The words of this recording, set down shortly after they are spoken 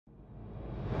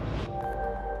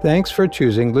Thanks for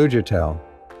choosing LugerTel.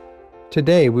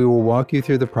 Today we will walk you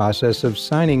through the process of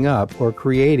signing up or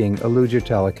creating a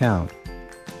LugerTel account.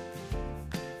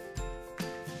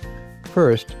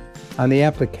 First, on the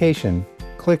application,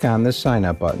 click on the Sign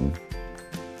Up button.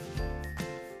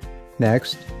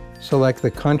 Next, select the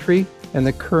country and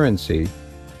the currency,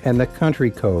 and the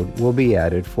country code will be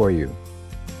added for you.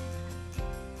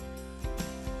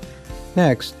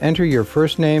 Next, enter your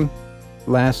first name,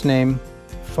 last name,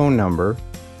 phone number,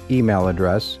 email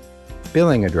address,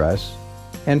 billing address,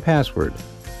 and password.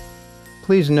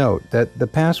 Please note that the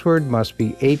password must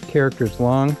be 8 characters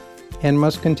long and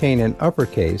must contain an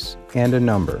uppercase and a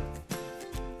number.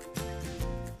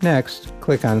 Next,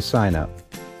 click on Sign Up.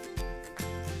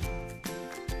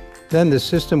 Then the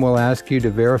system will ask you to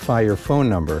verify your phone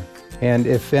number, and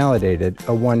if validated,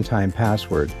 a one-time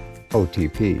password,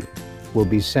 OTP, will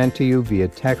be sent to you via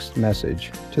text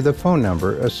message to the phone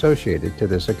number associated to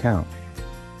this account.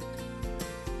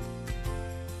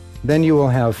 Then you will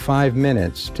have 5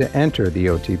 minutes to enter the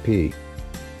OTP.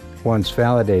 Once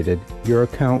validated, your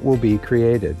account will be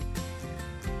created.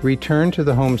 Return to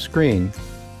the home screen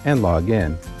and log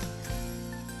in.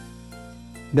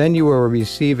 Then you will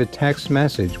receive a text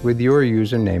message with your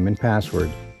username and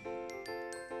password.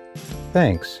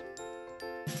 Thanks.